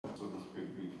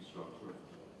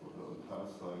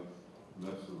side,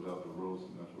 left without the roads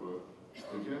network.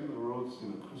 Again, the roads,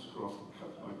 crisscross and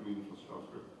cut my green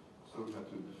infrastructure. So we had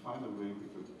to find a way we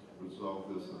could resolve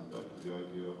this, and back to the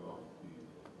idea of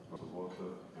the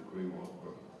water, the grey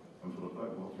water, and for the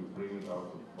black water, you bring it out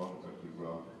of the water back to the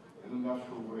ground in a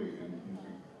natural way, in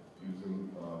using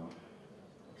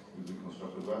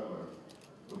constructed wetlands.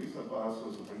 So these are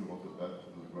biases to bring water back to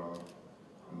the ground,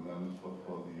 and then for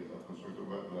the constructed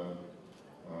wetland,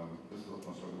 this is a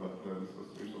constructed wetland, it's a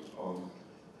series of ponds.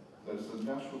 There's a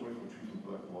natural way for treating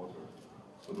black water.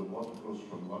 So the water goes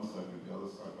from one side to the other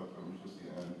side, but when it reaches the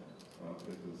end,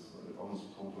 it is almost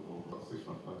potable, about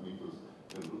 6.5 meters.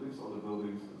 It releases all the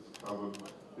buildings, it's covered.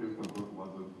 Here you can put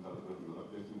one building, another building without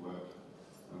getting wet.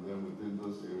 And then within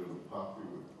this area of the park,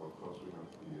 of course, we have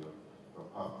the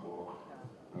park walk.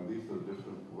 And these are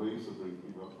different ways of bringing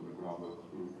people up to the ground,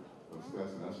 through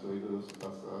stairs and escalators,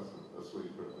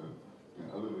 escalator and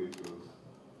elevators,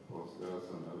 or stairs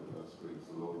and escalators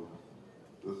alone.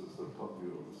 This is the top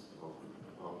view of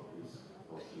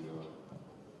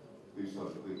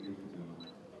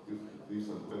these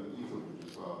are very easily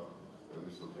which are at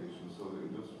this location. So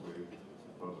in this way,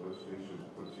 vegetation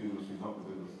continuously not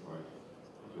within the site,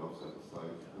 but outside the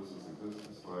site. This is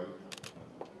existing site,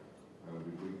 and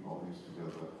we bring all these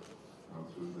together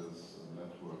through this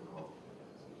network of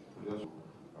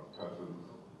patterns.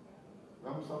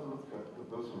 Then we start to look at the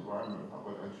built environment, how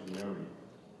about engineering?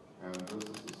 And this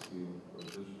is the scheme, a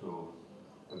digital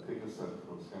data set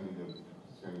from Scandinavian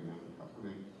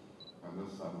company. And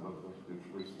this time, what the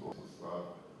traceable start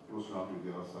goes around to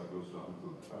the other side, goes around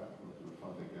to the back, to the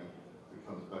front again, it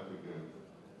comes back again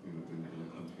in a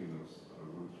continuous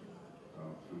route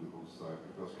through the whole site.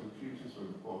 Because continuity is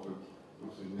very important,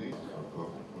 because in nature of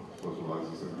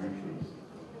fertilizers and nutrients.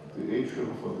 The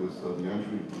atrium for this, the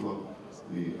entry block,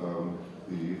 the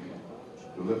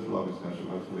lift block is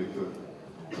naturally ventilated,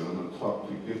 and on the top,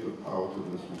 to give the power to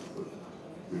this,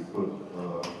 we put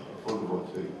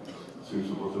photovoltaic, series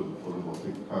of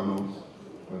photovoltaic panels,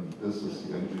 and this is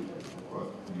the energy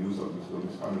used on this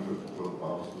building, 150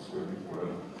 kilowatt per square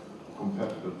meter,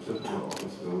 compared to the typical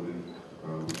office building,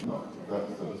 which is not that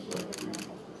satisfactory.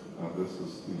 This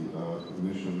is the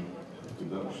emission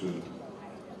reduction.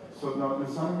 So now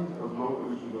designing a low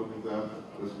energy building then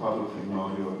is part of the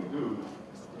technology that we do.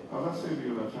 Now let's say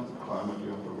you're in a temperate climate, you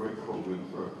have a very cold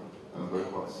winter and a very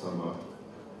hot summer,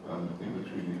 and in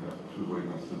between you have two very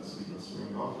nice seasons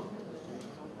swinging autumn.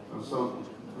 And so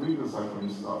green design for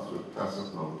me starts with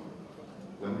passive mode.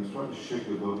 Then we try to shake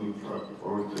the building, try to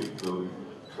orientate the building,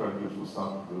 try to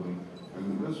start the building. And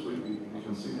in this way we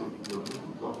can see the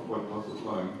white dotted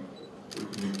line. We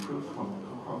can improve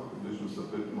comfort conditions a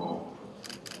bit more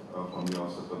from the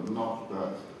outset, but not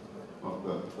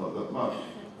that much.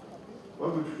 What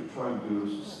we should try and do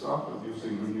is start with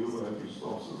using renewable energy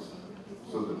sources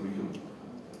so that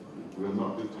we are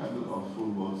not dependent on full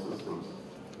mode systems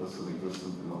that's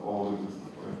existent in all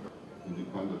existing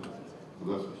independent. So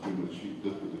that's what's been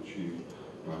difficult to achieve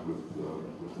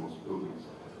with most buildings.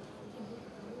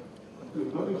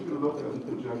 What if you look at the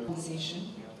projection?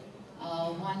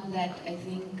 One that I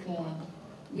think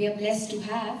we are blessed to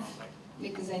have,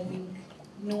 because I think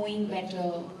knowing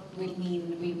better will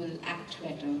mean we will act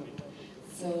better.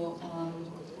 So,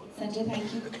 Sanjay,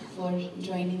 thank you for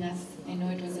joining us. I know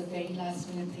it was a very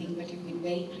last minute thing, but you've been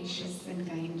very gracious and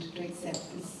kind to accept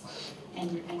this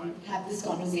and have this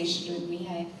conversation with me.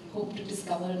 I hope to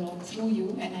discover a lot through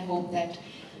you, and I hope that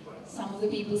some of the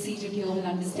people seated here will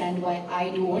understand why I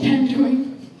do what I'm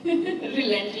doing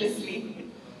relentlessly.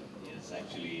 Yes,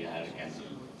 actually I had to cancel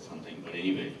something, but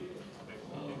anyway.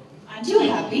 Aren't you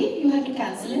happy you had to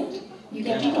cancel it? You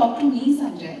get to talk to me,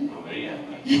 Sanjay. I'm very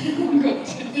happy. Good.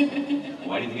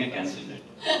 Why do you think I cancelled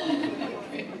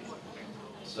it?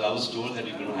 So I was told that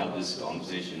we're going to have this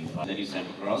conversation that you sent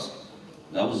across.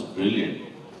 That was brilliant.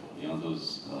 You know,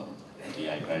 those the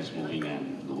iPads moving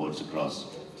and the words across.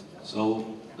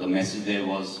 So the message there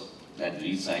was that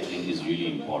recycling is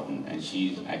really important, and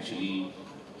she's actually,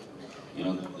 you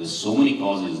know, there's so many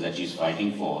causes that she's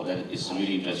fighting for that it's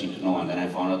really interesting to know. And then I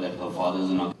found out that her father is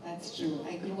an. That's true.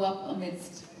 I grew up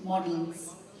amidst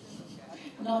models.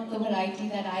 Not the variety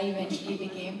that I eventually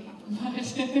became, but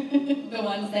the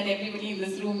ones that everybody in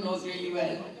this room knows really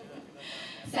well.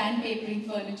 Sandpapering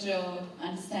furniture,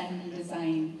 understanding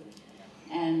design,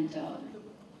 and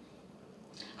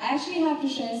I actually have to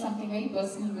share something very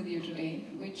personal with you today,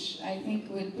 which I think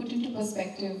will put into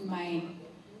perspective my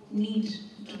need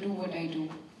to do what I do,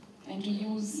 and to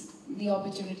use the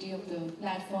opportunity of the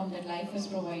platform that life has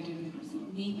provided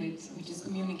me with, which is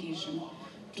communication,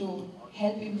 to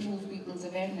help improve people's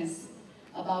awareness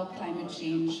about climate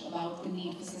change, about the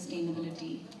need for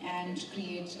sustainability, and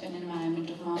create an environment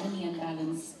of harmony and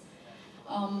balance.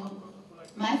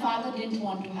 My father didn't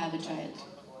want to have a child.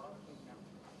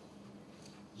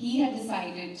 He had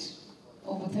decided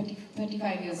over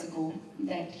 35 years ago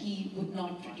that he would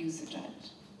not produce a child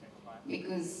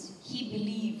because he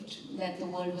believed that the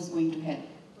world was going to hell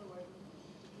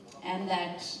and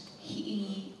that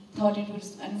he thought it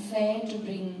was unfair to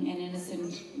bring an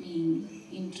innocent being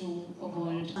into a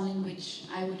world in which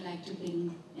I would like to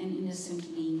bring an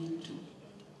innocent being into.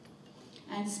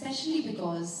 And especially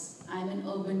because I'm an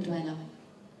urban dweller.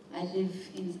 I live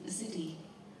in the city.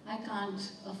 I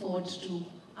can't afford to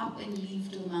up and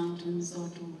leave to the mountains or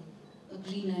to a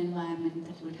greener environment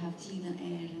that would have cleaner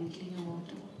air and cleaner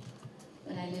water.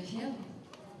 But I live here,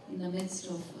 in the midst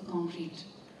of a concrete.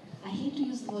 I hate to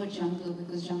use the word jungle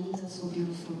because jungles are so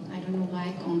beautiful. I don't know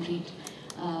why concrete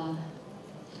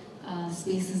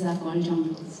spaces are called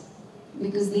jungles.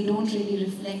 Because they don't really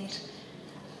reflect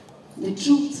the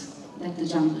truth that the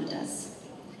jungle does.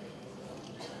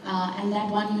 And that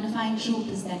one unifying truth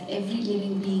is that every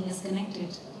living being is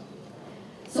connected.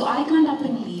 So I can't up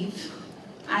and leave.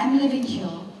 I'm living here.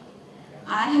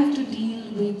 I have to deal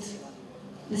with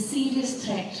the serious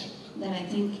threat that I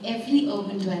think every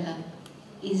urban dweller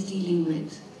is dealing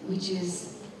with, which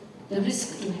is the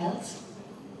risk to health,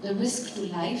 the risk to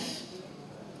life,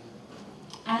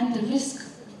 and the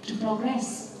risk to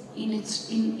progress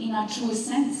in our truest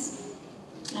sense.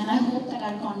 And I hope that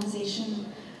our conversation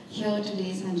here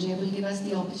today, Sanjay, will give us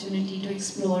the opportunity to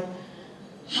explore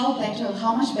how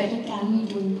much better can we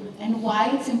do, and why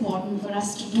it's important for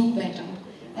us to do better.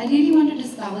 I really want to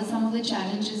discover some of the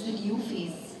challenges that you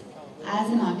face as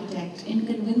an architect in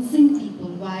convincing people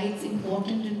why it's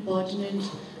important and pertinent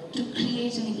to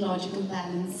create an ecological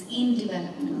balance in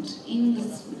development, in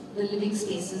the living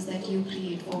spaces that you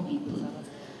create for people.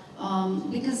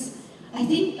 Because I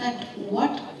think that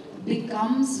what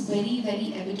becomes very,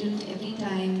 very evident every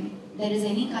time there is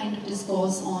any kind of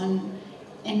discourse on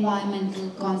environmental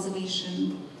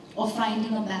conservation or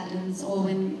finding a balance, or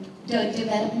when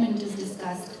development is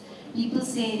discussed, people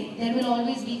say there will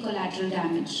always be collateral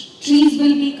damage. Trees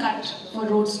will be cut for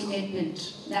roads to get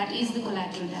built. That is the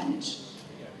collateral damage.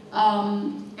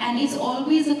 And it's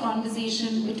always a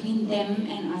conversation between them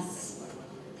and us.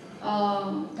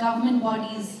 Government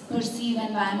bodies perceive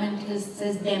environmentalists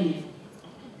as them.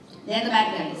 They're the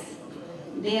bad guys.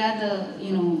 They are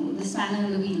the spanner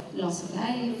in the wheel. Loss of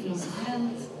life, loss of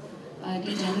health,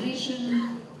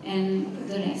 degeneration, and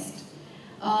the rest.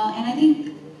 And I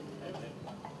think,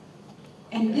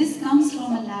 and this comes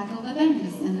from a lack of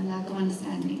awareness and a lack of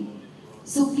understanding.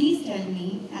 So please tell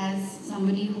me, as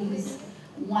somebody who has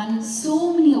won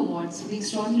so many awards for the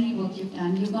extraordinary work you've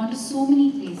done, you've gone to so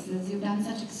many places, you've done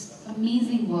such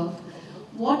amazing work,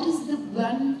 what is the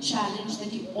one challenge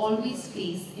that you always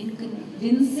face in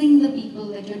convincing the people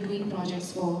that you're doing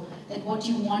projects for that what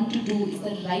you want to do is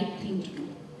the right thing to do?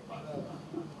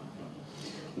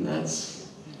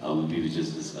 We were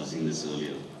just discussing this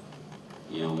earlier.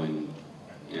 You know, when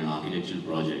in an architectural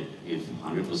project, if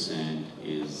 100%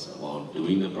 is about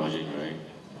doing the project right,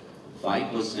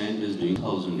 5% is doing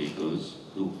 1,000 acres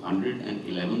to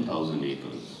 111,000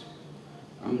 acres.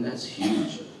 I mean, that's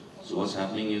huge. So what's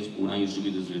happening is, Pune used to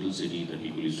be this little city that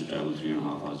people used to travel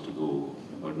 3.5 hours to go.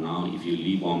 But now, if you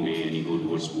leave Bombay and you go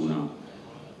towards Pune,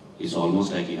 it's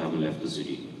almost like you haven't left the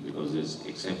city, because there's,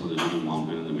 except for the little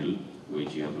mountain in the middle,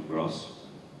 which you have to cross,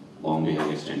 Bombay has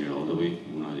extended all the way,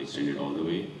 Pune has extended all the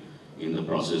way. In the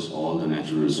process, all the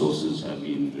natural resources have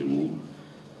been removed.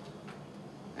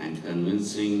 And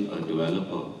convincing a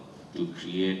developer to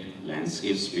create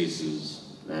landscape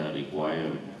spaces that are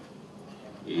required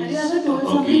is have you ever told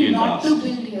somebody not to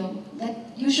build here? That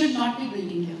you should not be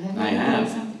building here? I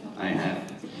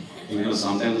have. You know,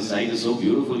 sometimes the site is so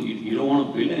beautiful, you don't want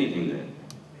to build anything there.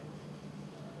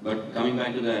 But coming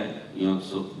back to that, you know,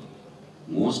 so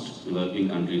most developing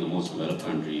countries, or most developed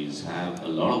countries, have a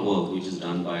lot of work which is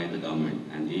done by the government,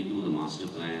 and they do the master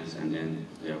plans, and then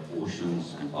there are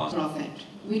portions and parts. Profit,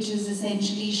 which is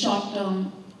essentially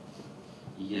short-term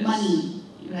money,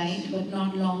 right? But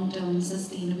not long-term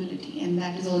sustainability, and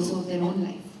that is also of their own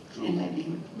life and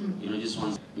livelihood. You know, just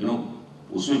one, you know,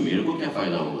 उसमें मेरे को क्या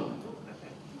फायदा होगा?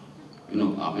 You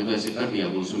know, आपने तो ऐसे कर दिया,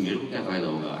 उसमें मेरे को क्या फायदा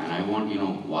होगा? And I want, you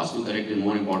know, Vastu correct is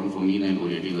more important for me than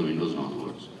orienting the windows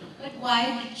northwards. But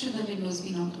why should the windows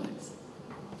be northwards?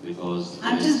 Because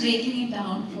I'm just breaking it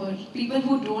down for people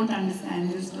who don't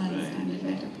understand this to understand it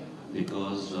better.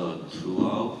 Because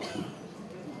throughout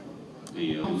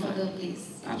the further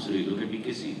place. Absolutely, look at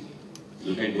BKC,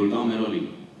 look at Gurgaon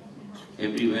Meroli.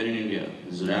 Everywhere in India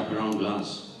is wrapped around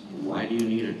glass. Why do you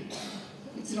need it?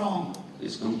 It's wrong.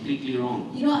 It's completely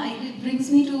wrong. You know, it brings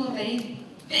me to a very,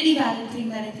 very valid thing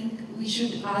that I think we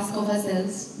should ask of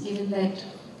ourselves, given that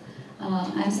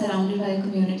I'm surrounded by a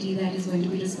community that is going to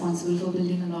be responsible for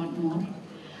building a lot more.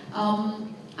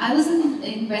 I was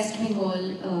in West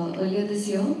Bengal earlier this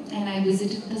year, and I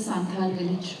visited the Santhal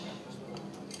village.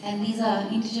 And these are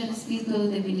indigenous people,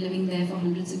 they've been living there for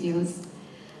hundreds of years.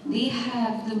 They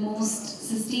have the most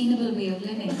sustainable way of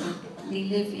living. They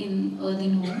live in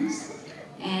earthen homes,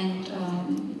 and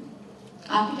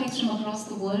architects from across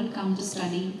the world come to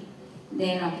study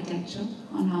their architecture,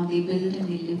 on how they build and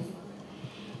they live.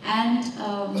 And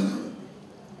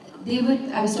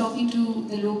I was talking to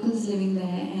the locals living there,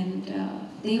 and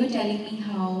they were telling me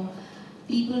how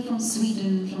people from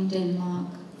Sweden, from Denmark,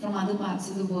 from other parts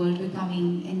of the world were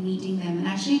coming and meeting them and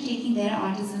actually taking their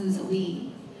artisans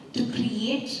away to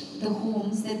create the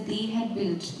homes that they had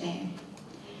built there.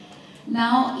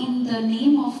 Now, in the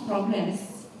name of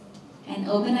progress and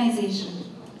urbanization,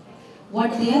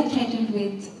 what they are threatened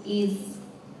with is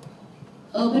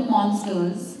urban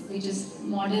monsters, which is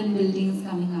modern buildings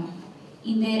coming up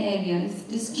in their areas,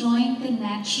 destroying the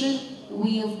natural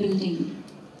way of building,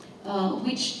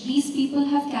 which these people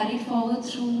have carried forward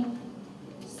through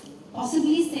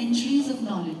possibly centuries of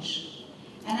knowledge.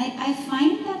 And I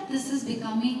find that this is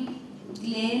becoming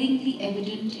glaringly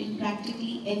evident in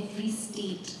practically every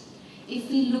state. If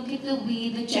we look at the way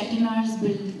the Chettinars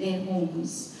build their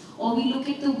homes, or we look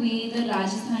at the way the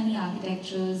Rajasthani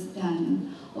architecture is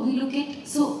done, or we look at,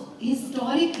 so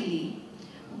historically,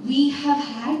 we have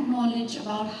had knowledge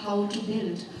about how to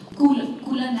build.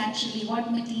 Cooler naturally,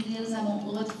 what materials are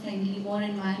more earth-friendly, more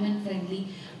environment-friendly,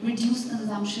 reduce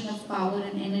consumption of power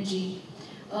and energy.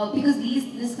 Because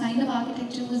this kind of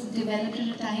architecture was developed at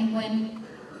a time when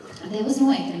there was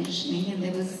no air conditioning and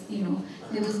there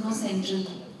was no central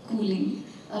cooling.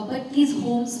 But these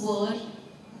homes were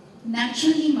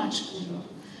naturally much cooler.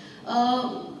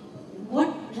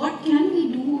 What can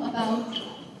we do about,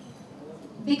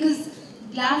 because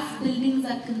glass buildings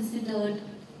are considered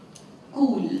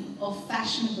cool or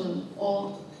fashionable,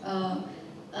 or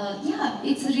yeah,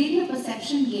 it's really a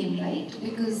perception game, right?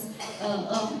 Because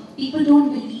people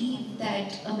don't believe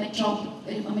that a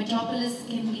metropolis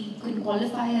can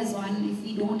qualify as one if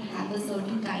we don't have a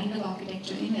certain kind of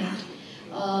architecture in it.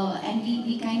 And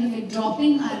we kind of are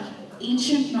dropping our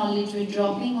ancient knowledge, we're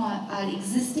dropping our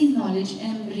existing knowledge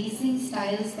and embracing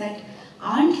styles that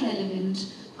aren't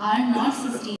relevant, are not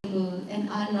sustainable, and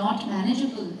are not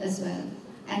manageable as well.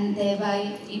 And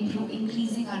thereby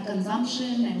increasing our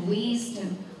consumption and waste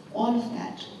and all of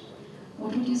that.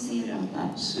 What would you say around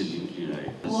that? Absolutely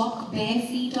right. Walk bare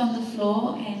feet on the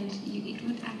floor, and it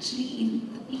would actually,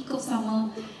 in the peak of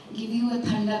summer, give you a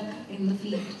thandak in the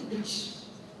feet, which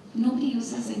nobody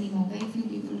uses anymore. Very few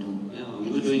people do. Yeah,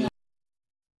 we were doing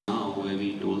now where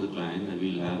we told the client that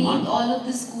we'll have make all of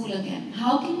this cool again.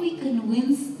 How can we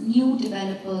convince new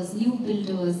developers, new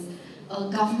builders,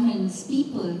 governments,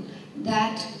 people,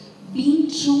 that being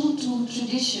true to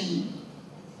tradition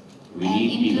we and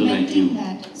need people like implementing you.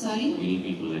 that, sorry? We need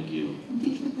people like you.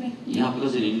 People like Yeah,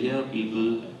 because in India,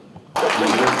 people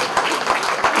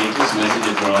take this message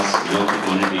across your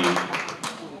community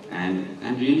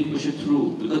and really push it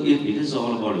through. Because it is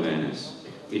all about awareness.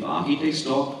 If architects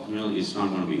talk, it's not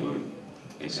going to be heard,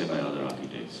 except by other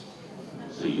architects.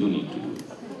 So you need to do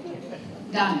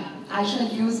it. Done. I shall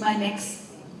use my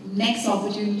next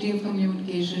opportunity of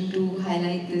communication to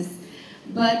highlight this.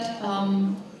 But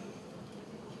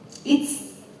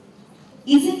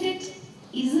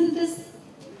isn't this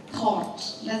thought,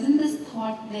 doesn't this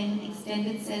thought then extend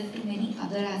itself to many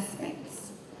other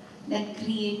aspects that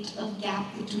create a gap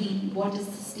between what is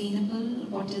sustainable,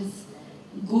 what is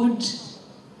good,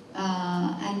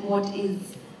 and what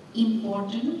is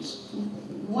important?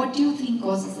 What do you think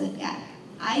causes a gap?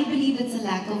 I believe it's a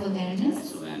lack of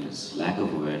awareness. Awareness. Lack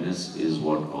of awareness is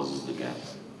what causes the gap.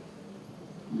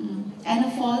 And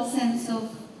a false sense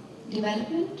of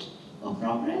development or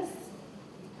progress?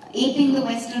 Aping the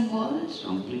Western world?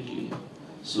 Completely.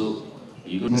 So,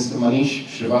 you could... Mr. Manish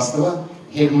Srivastava,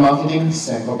 Head Marketing,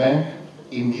 Saint-Gobain,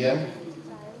 India,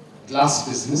 glass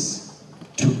business,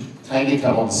 to kindly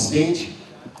come on stage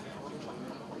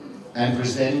and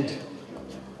present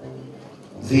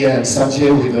Dia and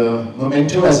Sanjay with a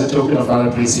memento as a token of our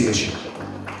appreciation.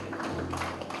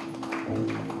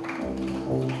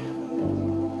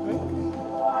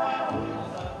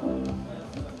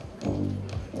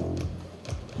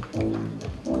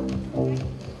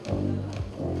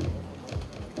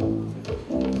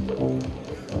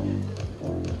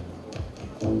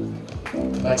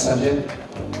 Right, Sanjay?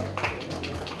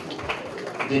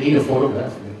 They need a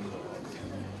photograph.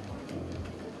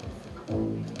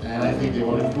 And I think they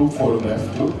want a group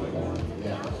photograph too.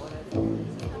 Yeah.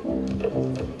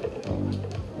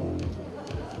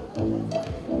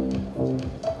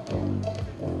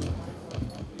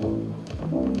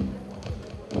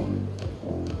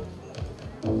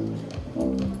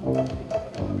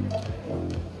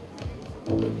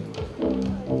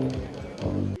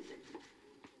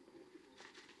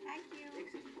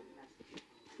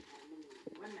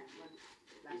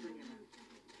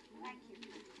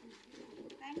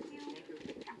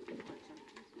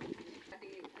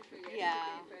 Yeah.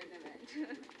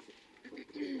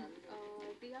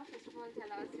 Dia, first of all,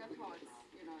 tell us your thoughts,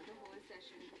 the whole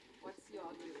session. What's your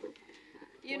view?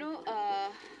 You know,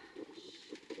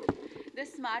 the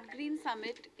Smart Green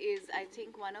Summit is, I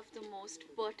think, one of the most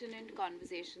pertinent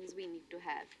conversations we need to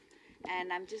have.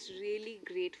 And I'm just really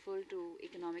grateful to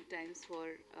Economic Times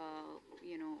for,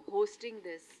 hosting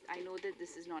this. I know that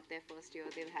this is not their first year.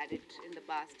 They've had it in the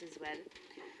past as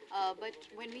well. But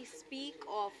when we speak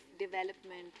of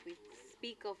development, we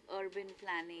speak of urban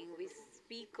planning, we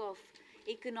speak of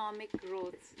economic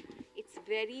growth, it's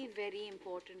very, very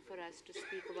important for us to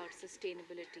speak about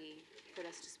sustainability, for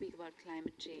us to speak about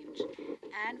climate change,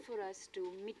 and for us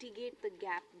to mitigate the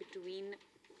gap between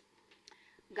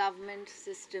government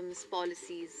systems,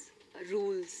 policies,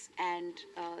 rules, and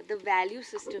the value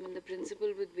system and the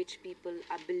principle with which people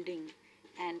are building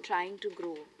and trying to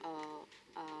grow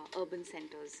urban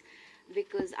centers.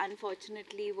 Because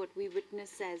unfortunately, what we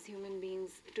witness as human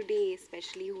beings today,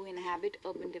 especially who inhabit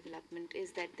urban development,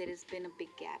 is that there has been a big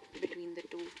gap between the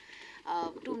two.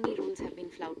 Too many rules have been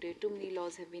flouted, too many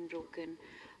laws have been broken.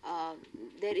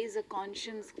 There is a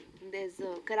conscience, there's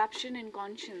a corruption in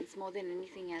conscience more than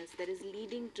anything else that is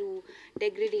leading to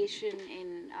degradation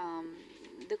in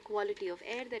the quality of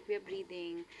air that we are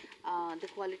breathing, the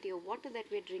quality of water that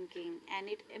we are drinking, and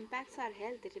it impacts our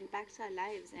health, it impacts our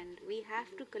lives, and we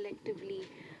have to collectively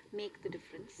make the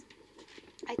difference.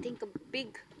 I think a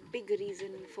big reason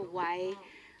for why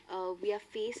we are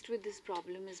faced with this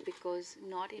problem is because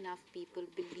not enough people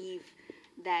believe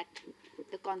that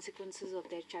the consequences of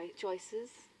their choices,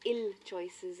 ill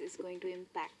choices, is going to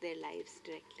impact their lives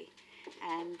directly.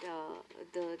 And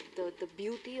the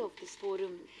beauty of this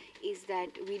forum is that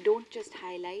we don't just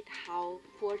highlight how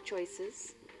poor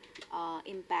choices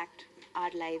impact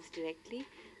our lives directly,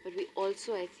 but we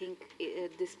also, I think,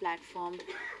 this platform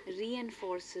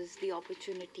reinforces the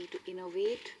opportunity to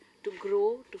innovate, to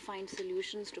grow, to find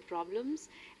solutions to problems,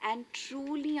 and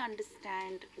truly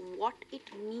understand what it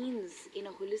means in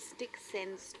a holistic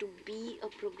sense to be a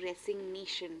progressing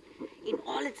nation in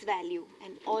all its value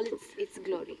and all its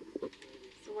glory.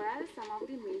 So what are some of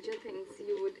the major things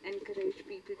you would encourage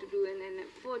people to do in an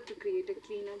effort to create a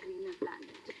cleaner, greener planet?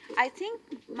 I think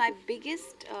my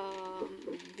biggest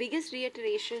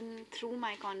reiteration through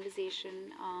my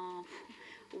conversation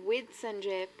with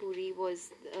Sanjay Puri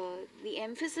was the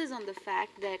emphasis on the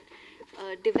fact that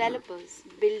developers,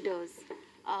 builders,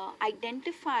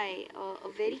 identify a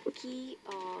very key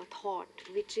thought,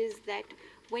 which is that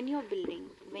when you're building,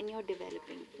 when you're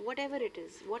developing, whatever it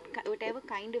is, whatever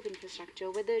kind of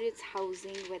infrastructure, whether it's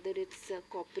housing, whether it's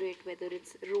corporate, whether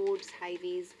it's roads,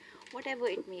 highways, whatever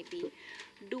it may be,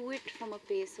 do it from a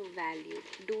place of value,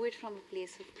 do it from a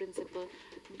place of principle.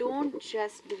 Don't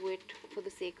just do it for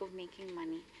the sake of making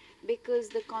money, because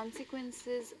the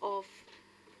consequences of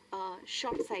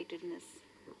short-sightedness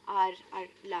are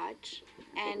large,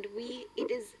 and it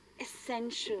is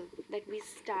essential that we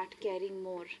start caring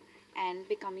more and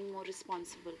becoming more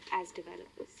responsible as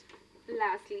developers.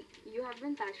 Lastly, you have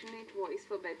been passionate voice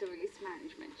for better waste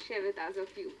management. Share with us a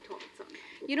few thoughts on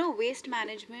that. Waste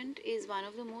management is one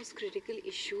of the most critical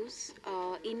issues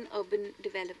in urban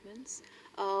developments.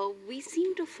 We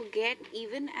seem to forget,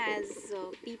 even as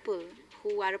people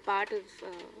who are a part of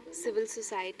civil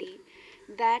society,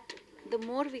 that the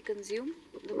more we consume,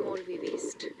 the more we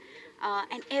waste.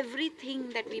 And everything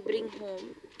that we bring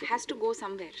home has to go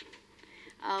somewhere.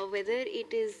 Whether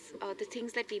it is the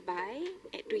things that we buy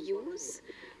to use.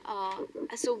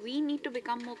 So we need to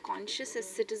become more conscious as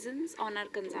citizens on our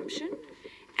consumption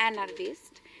and our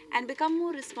waste, and become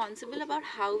more responsible about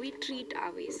how we treat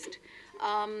our waste.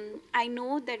 I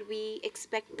know that we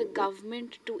expect the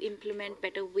government to implement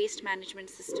better waste management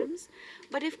systems,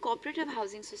 but if cooperative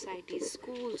housing societies,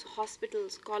 schools,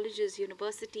 hospitals, colleges,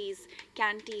 universities,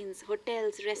 canteens,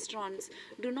 hotels, restaurants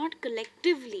do not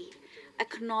collectively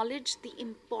acknowledge the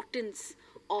importance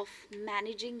of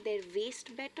managing their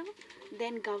waste better,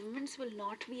 then governments will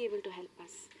not be able to help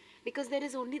us, because there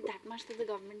is only that much that the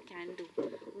government can do.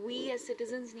 We as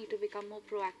citizens need to become more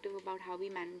proactive about how we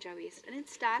manage our waste, and it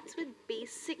starts with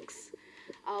basics,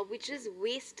 which is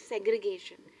waste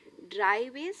segregation. dry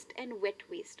waste and wet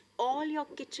waste. All your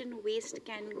kitchen waste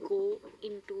can go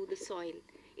into the soil.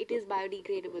 It is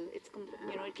biodegradable. It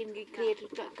can be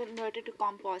converted to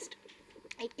compost.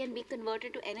 It can be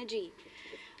converted to energy.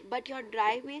 But your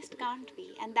dry waste can't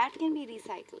be, and that can be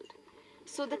recycled.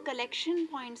 So the collection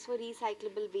points for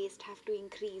recyclable waste have to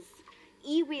increase.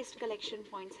 E-waste collection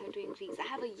points have to increase. I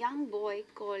have a young boy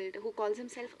who calls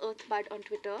himself Earthbud on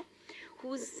Twitter,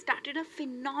 who's started a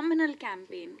phenomenal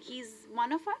campaign. He's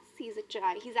one of us. He's a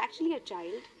child. He's actually a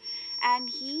child, and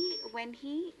when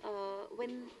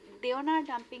Deona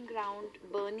dumping ground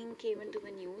burning came into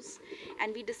the news,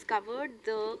 and we discovered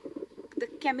the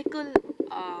chemical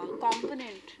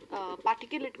component,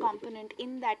 particulate component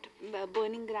in that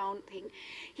burning ground thing,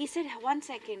 he said, one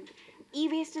second,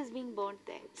 e-waste is being burnt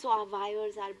there. So our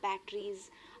wires, our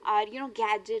batteries, our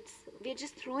gadgets, we're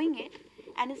just throwing it,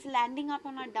 and it's landing up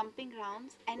on our dumping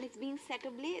grounds, and it's being set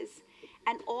ablaze.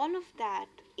 And all of that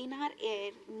in our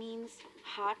air means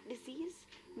heart disease,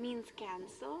 means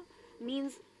cancer,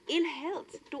 means ill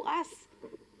health to us.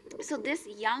 So this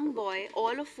young boy,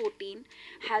 all of 14,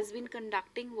 has been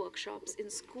conducting workshops in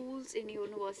schools, in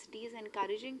universities,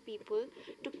 encouraging people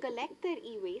to collect their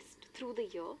e-waste through the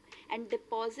year and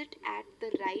deposit at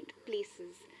the right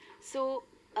places. So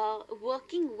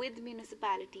working with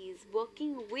municipalities,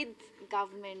 working with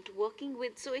government,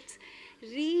 so it's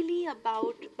really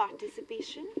about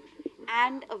participation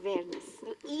and awareness.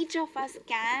 So each of us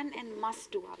can and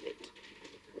must do our bit.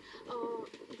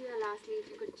 Dear, lastly, if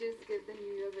you could just give the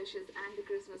New Year wishes and the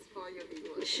Christmas for your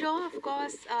viewers. Sure, of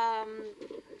course.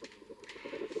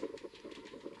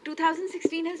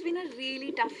 2016 has been a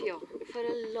really tough year for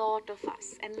a lot of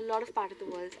us and a lot of part of the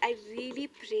world. I really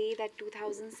pray that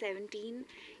 2017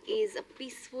 is a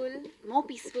more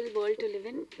peaceful world to live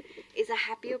in, is a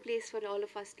happier place for all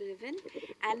of us to live in,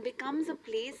 and becomes a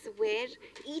place where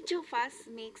each of us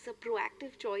makes a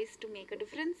proactive choice to make a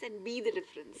difference and be the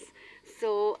difference.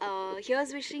 So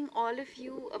here's wishing all of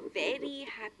you a very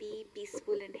happy,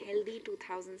 peaceful and healthy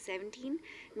 2017.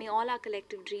 May all our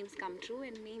collective dreams come true,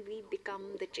 and may we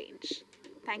become the change.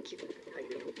 Thank you.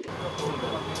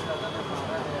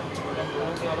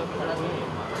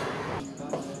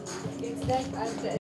 It's like